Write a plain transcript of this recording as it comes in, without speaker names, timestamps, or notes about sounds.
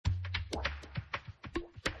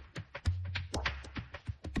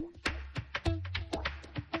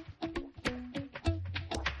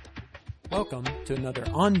Welcome to another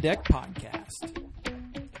On Deck podcast.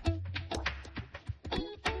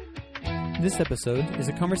 This episode is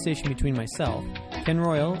a conversation between myself, Ken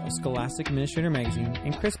Royal of Scholastic Administrator Magazine,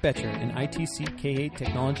 and Chris Betcher, an ITC K8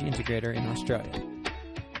 Technology Integrator in Australia.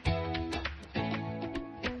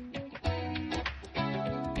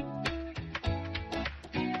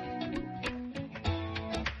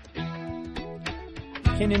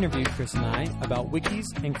 Ken interviewed Chris and I about wikis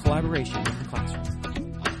and collaboration in the classroom.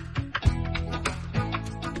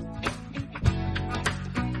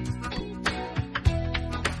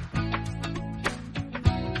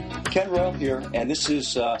 Ken Royal here, and this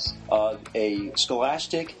is a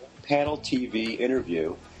Scholastic Panel TV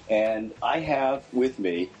interview, and I have with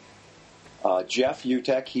me Jeff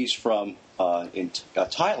Utek. He's from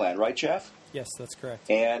Thailand, right, Jeff? Yes, that's correct.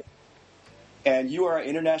 And you are an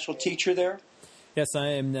international teacher there? Yes, I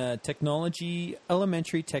am the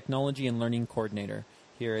elementary technology and learning coordinator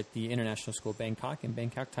here at the International School Bangkok in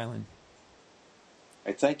Bangkok, Thailand. All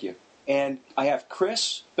right, thank you. And I have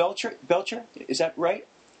Chris Belcher, is that right?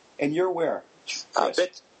 And you're where?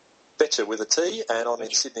 Betcher with a T, and I'm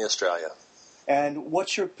in Sydney, Australia. And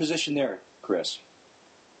what's your position there, Chris?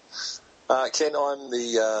 Ken, I'm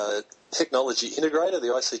the technology integrator, the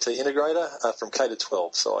ICT integrator from K to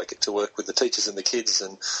 12. So I get to work with the teachers and the kids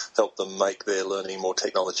and help them make their learning more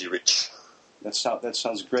technology rich. That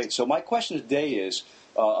sounds great. So my question today is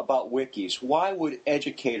about wikis. Why would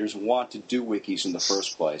educators want to do wikis in the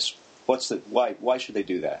first place? Why should they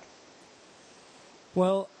do that?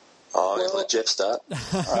 Well, I'm going to let Jeff start.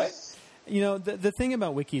 All right. You know, the thing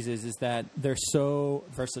about wikis is that they're so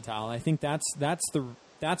versatile. I think that's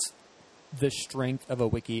the strength of a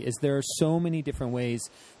wiki, is there are so many different ways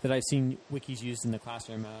that I've seen wikis used in the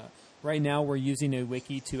classroom. Right now we're using a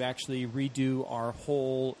wiki to actually redo our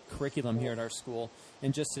whole curriculum here at our school.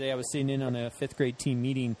 And just today I was sitting in on a fifth grade team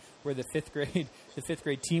meeting where the fifth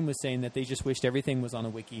grade team was saying that they just wished everything was on a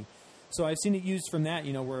wiki. So I've seen it used from that.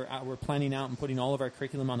 You know, we're planning out and putting all of our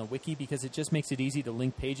curriculum on a wiki because it just makes it easy to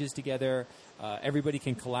link pages together. Everybody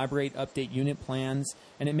can collaborate, update unit plans,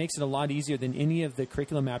 and it makes it a lot easier than any of the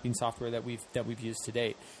curriculum mapping software that we've used to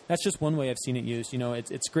date. That's just one way I've seen it used. You know,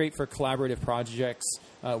 it's great for collaborative projects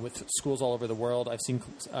with schools all over the world. I've seen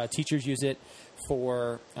teachers use it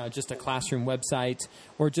for just a classroom website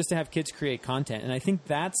or just to have kids create content. And I think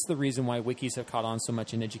that's the reason why wikis have caught on so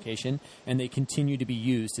much in education and they continue to be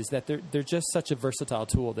used, is that they're just such a versatile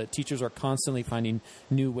tool that teachers are constantly finding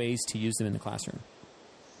new ways to use them in the classroom.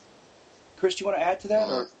 Chris, do you want to add to that?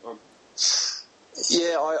 Or?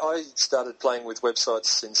 Yeah, I started playing with websites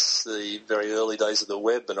since the very early days of the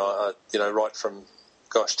web, and right from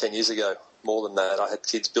 10 years ago. More than that, I had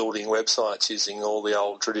kids building websites using all the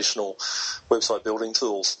old traditional website building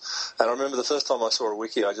tools. And I remember the first time I saw a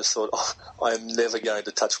wiki, I just thought, I am never going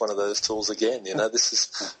to touch one of those tools again. You know,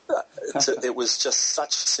 it was just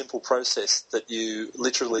such a simple process that you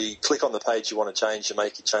literally click on the page you want to change, you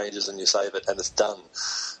make your changes and you save it and it's done.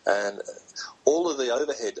 And all of the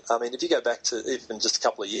overhead, I mean, if you go back to even just a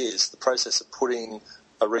couple of years, the process of putting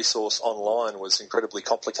a resource online was incredibly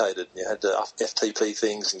complicated. You had to FTP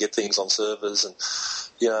things and get things on servers, and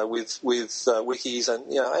with wikis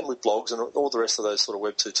and with blogs and all the rest of those sort of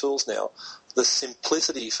Web 2 tools now, the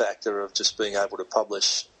simplicity factor of just being able to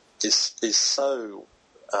publish is so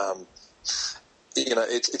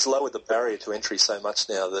it's lowered the barrier to entry so much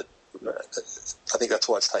now that I think that's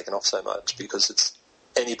why it's taken off so much, because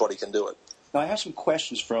anybody can do it. Now, I have some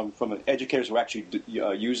questions from educators who are actually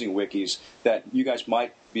using wikis that you guys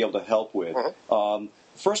might be able to help with. Mm-hmm.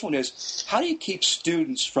 First one is, how do you keep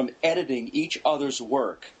students from editing each other's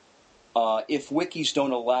work if wikis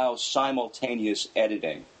don't allow simultaneous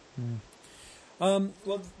editing? Well,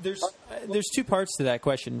 there's two parts to that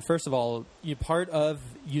question. First of all, part of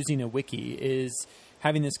using a wiki is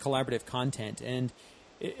having this collaborative content, and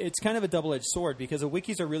it's kind of a double-edged sword because the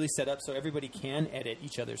wikis are really set up so everybody can edit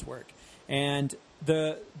each other's work. And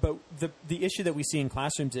the issue that we see in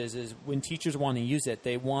classrooms is when teachers want to use it,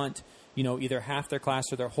 they want either half their class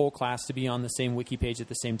or their whole class to be on the same wiki page at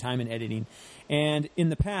the same time in editing. And in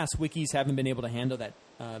the past, wikis haven't been able to handle that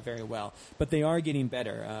very well, but they are getting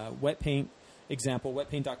better.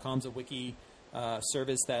 Wetpaint.com is a wiki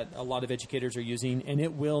service that a lot of educators are using, and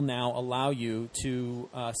it will now allow you to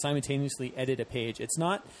simultaneously edit a page. It's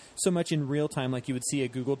not so much in real time like you would see a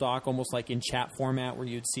Google Doc, almost like in chat format where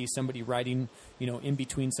you'd see somebody writing, in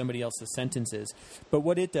between somebody else's sentences. But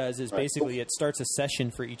what it does is basically it starts a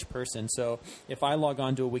session for each person. So if I log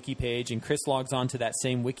on to a wiki page and Chris logs on to that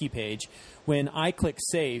same wiki page, when I click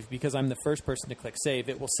save, because I'm the first person to click save,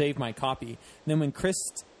 it will save my copy. And then when Chris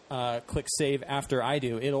click save after I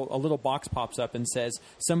do, a little box pops up and says,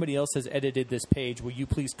 somebody else has edited this page. Will you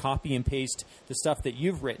please copy and paste the stuff that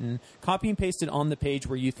you've written, copy and paste it on the page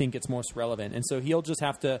where you think it's most relevant? And so he'll just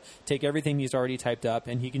have to take everything he's already typed up,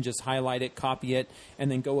 and he can just highlight it, copy it,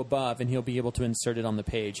 and then go above, and he'll be able to insert it on the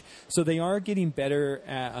page. So they are getting better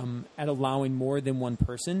at allowing more than one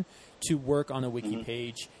person to work on a wiki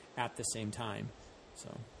page at the same time. So,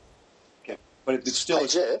 okay, but it's still... Hey,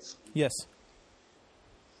 Jeff? Yes.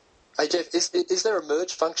 Hey, Jeff, is there a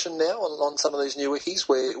merge function now on some of these new wikis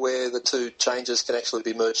where the two changes can actually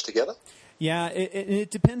be merged together? Yeah, it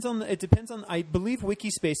depends on. I believe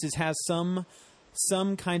Wikispaces has some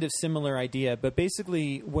kind of similar idea, but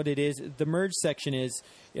basically what it is, the merge section is,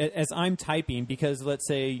 as I'm typing, because let's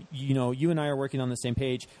say you and I are working on the same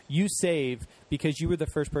page, you save because you were the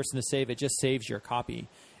first person to save. It just saves your copy.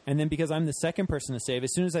 And then because I'm the second person to save,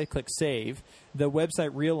 as soon as I click save, the website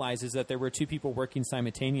realizes that there were two people working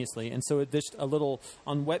simultaneously. And so there's a little,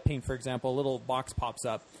 on WetPaint, for example, a little box pops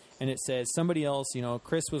up and it says somebody else,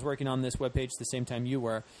 Chris was working on this webpage the same time you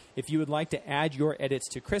were. If you would like to add your edits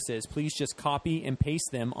to Chris's, please just copy and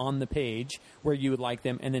paste them on the page where you would like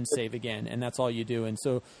them and then save again. And that's all you do. And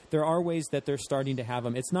so there are ways that they're starting to have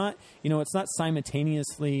them. It's not, it's not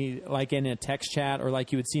simultaneously like in a text chat or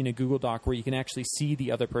like you would see in a Google Doc where you can actually see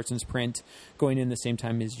the other person's print going in the same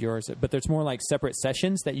time as yours. But there's more like separate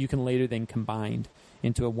sessions that you can later then combine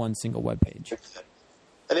into one single web page.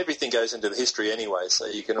 And everything goes into the history anyway, so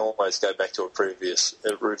you can always go back to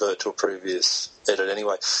revert to a previous edit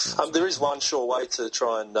anyway. There is one sure way to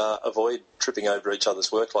try and avoid tripping over each other's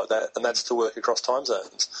work like that, and that's to work across time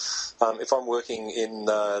zones. If I'm working in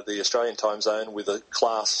the Australian time zone with a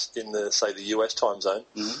class in the US time zone,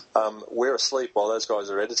 we're asleep while those guys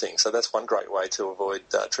are editing. So that's one great way to avoid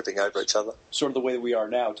tripping over each other. Sort of the way that we are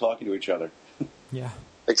now, talking to each other. Yeah.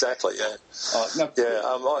 Exactly, yeah.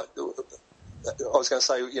 I was going to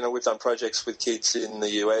say, we've done projects with kids in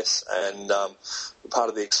the US, and part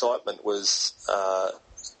of the excitement was, I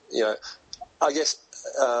guess,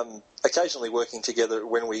 occasionally working together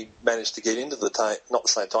when we managed to get into not the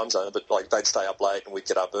same time zone, but like they'd stay up late and we'd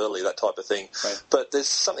get up early, that type of thing. Right. But there's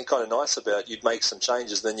something kind of nice about you'd make some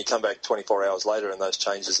changes, then you come back 24 hours later and those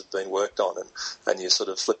changes have been worked on, and you're sort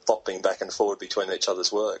of flip-flopping back and forward between each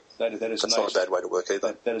other's work. That is That's nice. not a bad way to work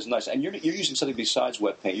either. That is nice. And you're using something besides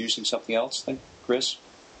WebPaint. You're using something else, Chris?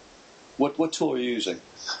 What tool are you using?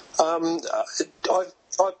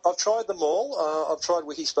 I've tried them all. I've tried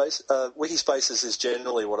Wikispace. Wikispaces is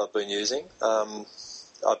generally what I've been using.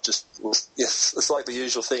 It's like the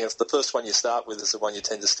usual thing. It's the first one you start with is the one you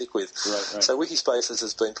tend to stick with. Right. So Wikispaces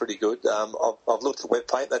has been pretty good. I've looked at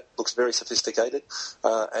WebPaint. That looks very sophisticated.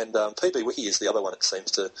 And PBWiki is the other one that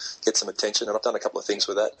seems to get some attention, and I've done a couple of things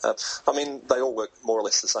with that. They all work more or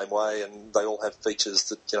less the same way, and they all have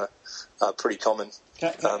features that are pretty common.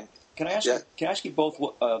 Can I ask you both?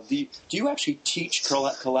 Do you actually teach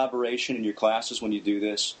collaboration in your classes when you do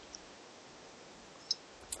this?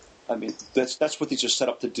 I mean, that's what these are set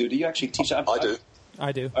up to do. Do you actually teach? I do.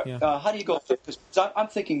 I do. Yeah. How do you go? Because I'm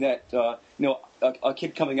thinking that a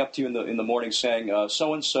kid coming up to you in the morning saying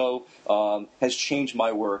so and so has changed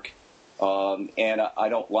my work, and I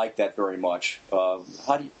don't like that very much.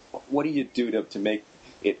 What do you do to make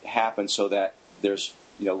it happen so that there's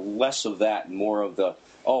less of that and more of the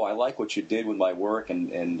I like what you did with my work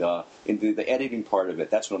and the editing part of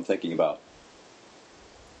it. That's what I'm thinking about.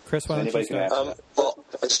 Chris, why don't you start? Well,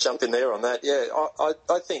 let's jump in there on that. Yeah,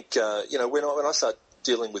 I think when I start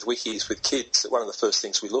dealing with wikis with kids, one of the first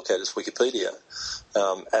things we look at is Wikipedia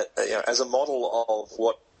as a model of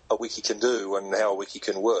what a wiki can do and how a wiki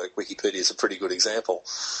can work. Wikipedia is a pretty good example,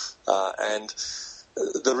 and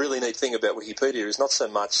the really neat thing about Wikipedia is not so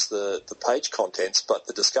much the page contents, but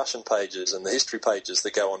the discussion pages and the history pages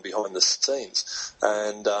that go on behind the scenes.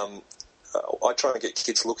 And I try and get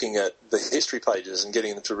kids looking at the history pages and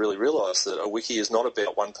getting them to really realise that a wiki is not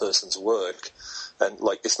about one person's work. And,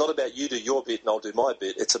 it's not about you do your bit and I'll do my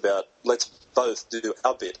bit. It's about let's both do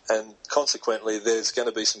our bit. And consequently, there's going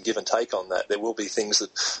to be some give and take on that. There will be things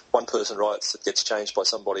that one person writes that gets changed by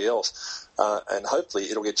somebody else. And hopefully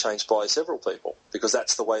it'll get changed by several people, because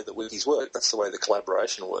that's the way that wikis work. That's the way the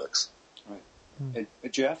collaboration works. Right.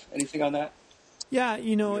 And Jeff, anything on that? Yeah,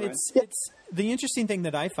 it's the interesting thing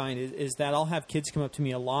that I find is that I'll have kids come up to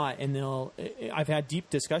me a lot, and I've had deep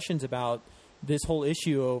discussions about this whole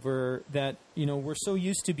issue over that, we're so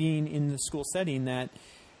used to being in the school setting that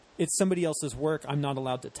it's somebody else's work. I'm not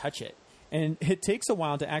allowed to touch it. And it takes a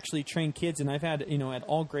while to actually train kids. And I've had, at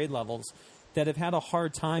all grade levels that have had a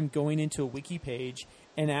hard time going into a wiki page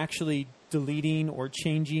and actually deleting or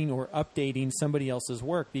changing or updating somebody else's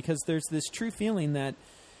work, because there's this true feeling that,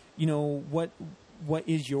 what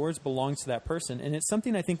is yours belongs to that person. And it's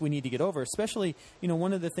something I think we need to get over, especially,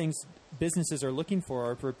 one of the things businesses are looking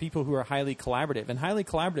for are for people who are highly collaborative. And highly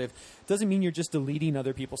collaborative doesn't mean you're just deleting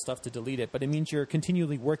other people's stuff to delete it, but it means you're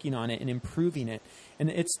continually working on it and improving it.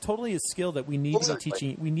 And it's totally a skill that we need to be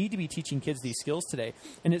teaching. We need to be teaching kids these skills today.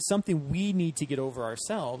 And it's something we need to get over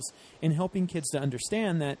ourselves in helping kids to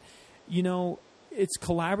understand that, it's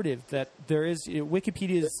collaborative, that there is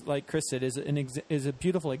Wikipedia is, like Chris said, is a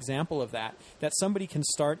beautiful example of that somebody can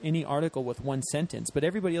start any article with one sentence, but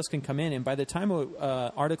everybody else can come in, and by the time an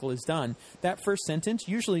article is done, that first sentence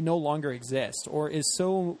usually no longer exists or is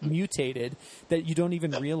so mutated that you don't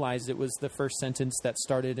even realize it was the first sentence that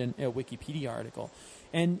started in a Wikipedia article.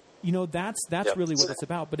 And that's really what it's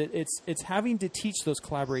about. But it's having to teach those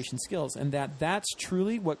collaboration skills, and that's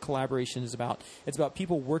truly what collaboration is about. It's about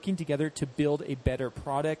people working together to build a better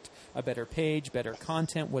product, a better page, better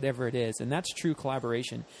content, whatever it is. And that's true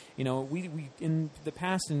collaboration. We in the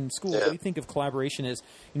past in school, we think of collaboration as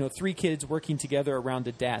 3 kids working together around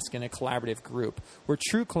a desk in a collaborative group. Where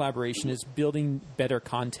true collaboration is building better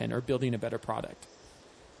content or building a better product.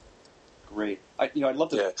 Great. I'd love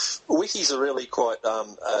to. Yeah. Wikis are really quite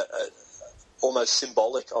almost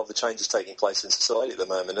symbolic of the changes taking place in society at the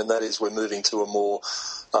moment, and that is we're moving to a more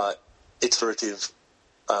iterative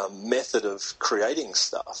method of creating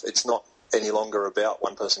stuff. It's not any longer about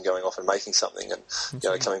one person going off and making something and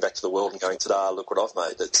coming back to the world and going, ta-da, look what I've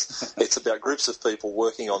made. It's about groups of people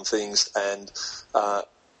working on things and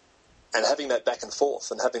having that back and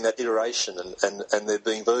forth and having that iteration and there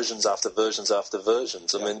being versions after versions after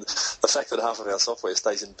versions. I mean, the fact that half of our software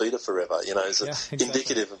stays in beta forever, is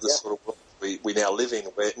indicative of the sort of world we now live in,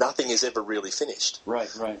 where nothing is ever really finished. Right.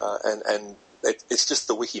 And it's just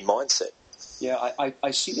the wiki mindset. Yeah,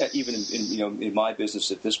 I see that even in my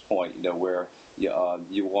business at this point, where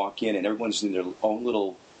you walk in and everyone's in their own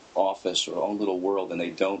little office or own little world, and they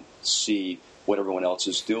don't see what everyone else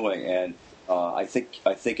is doing. And I think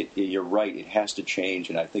you're right. It has to change,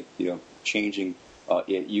 and I think changing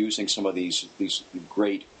using some of these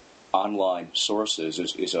great online sources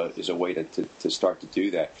is a way to start to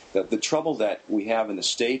do that. The trouble that we have in the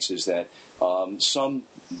States is that some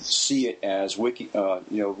see it as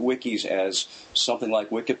wikis as something like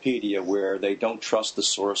Wikipedia, where they don't trust the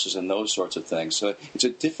sources and those sorts of things. So it's a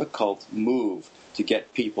difficult move to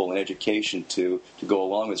get people in education to go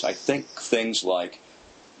along with this. I think things like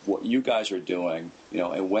what you guys are doing,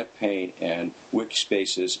 and WetPaint and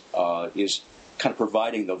Wikispaces is kind of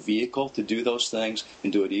providing the vehicle to do those things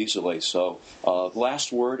and do it easily. So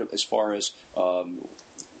last word as far as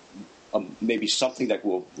maybe something that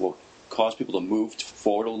will cause people to move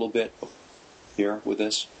forward a little bit here with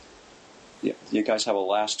this. Yeah, you guys have a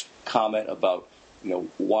last comment about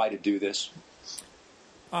why to do this?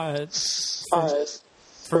 For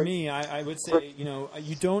me, I would say,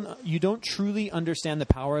 you don't truly understand the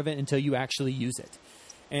power of it until you actually use it.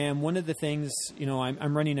 And one of the things,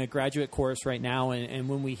 I'm running a graduate course right now, and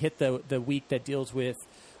when we hit the week that deals with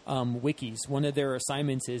wikis, one of their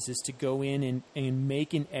assignments is to go in and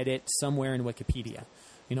make an edit somewhere in Wikipedia.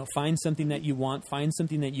 Find something that you want, find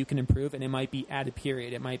something that you can improve, and it might be add a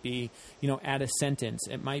period, it might be, add a sentence,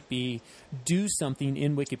 it might be do something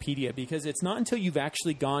in Wikipedia, because it's not until you've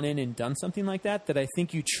actually gone in and done something like that I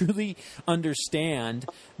think you truly understand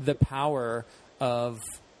the power of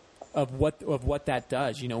what that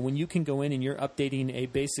does. When you can go in and you're updating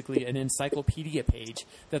basically an encyclopedia page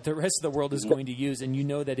that the rest of the world is going to use, and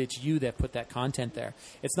that it's you that put that content there.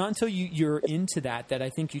 It's not until you're into that I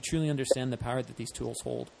think you truly understand the power that these tools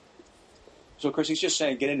hold. So, Chris, he's just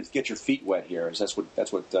saying get in and get your feet wet here. That's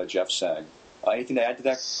what Jeff's saying. Anything to add to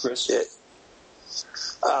that, Chris? Yeah.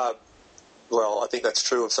 Well, I think that's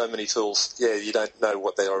true of so many tools. Yeah, you don't know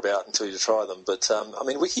what they're about until you try them. But,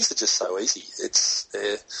 wikis are just so easy.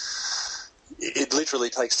 It literally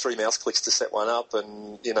takes 3 mouse clicks to set one up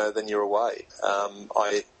and, then you're away.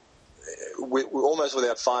 Almost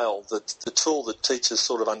without fail, the tool that teachers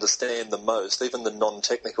sort of understand the most, even the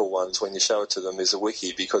non-technical ones, when you show it to them, is a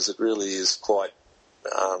wiki, because it really is quite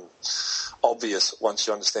obvious once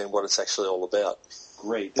you understand what it's actually all about.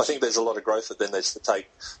 Great. I think there's a lot of growth that then needs to take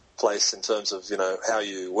place in terms of how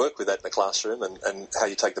you work with that in the classroom and how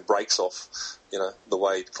you take the brakes off the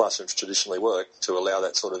way classrooms traditionally work to allow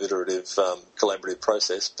that sort of iterative collaborative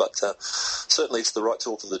process, but certainly it's the right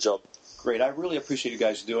tool for the job. Great. I really appreciate you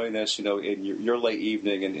guys doing this, in your late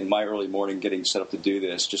evening and in my early morning, getting set up to do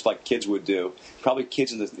this, just like kids would do. Probably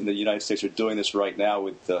kids in the United States are doing this right now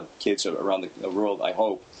with kids around the world, I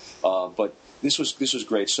hope. But this was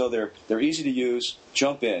great. So they're easy to use.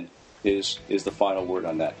 Jump in. is the final word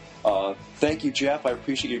on that. Thank you, Jeff. I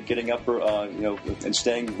appreciate you getting up, and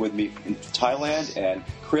staying with me in Thailand. And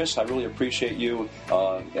Chris, I really appreciate you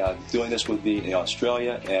doing this with me in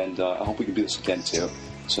Australia. And I hope we can do this again too.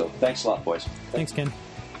 So thanks a lot, boys. Thanks, Ken.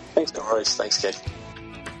 Thanks, Maurice. Thanks, Ken.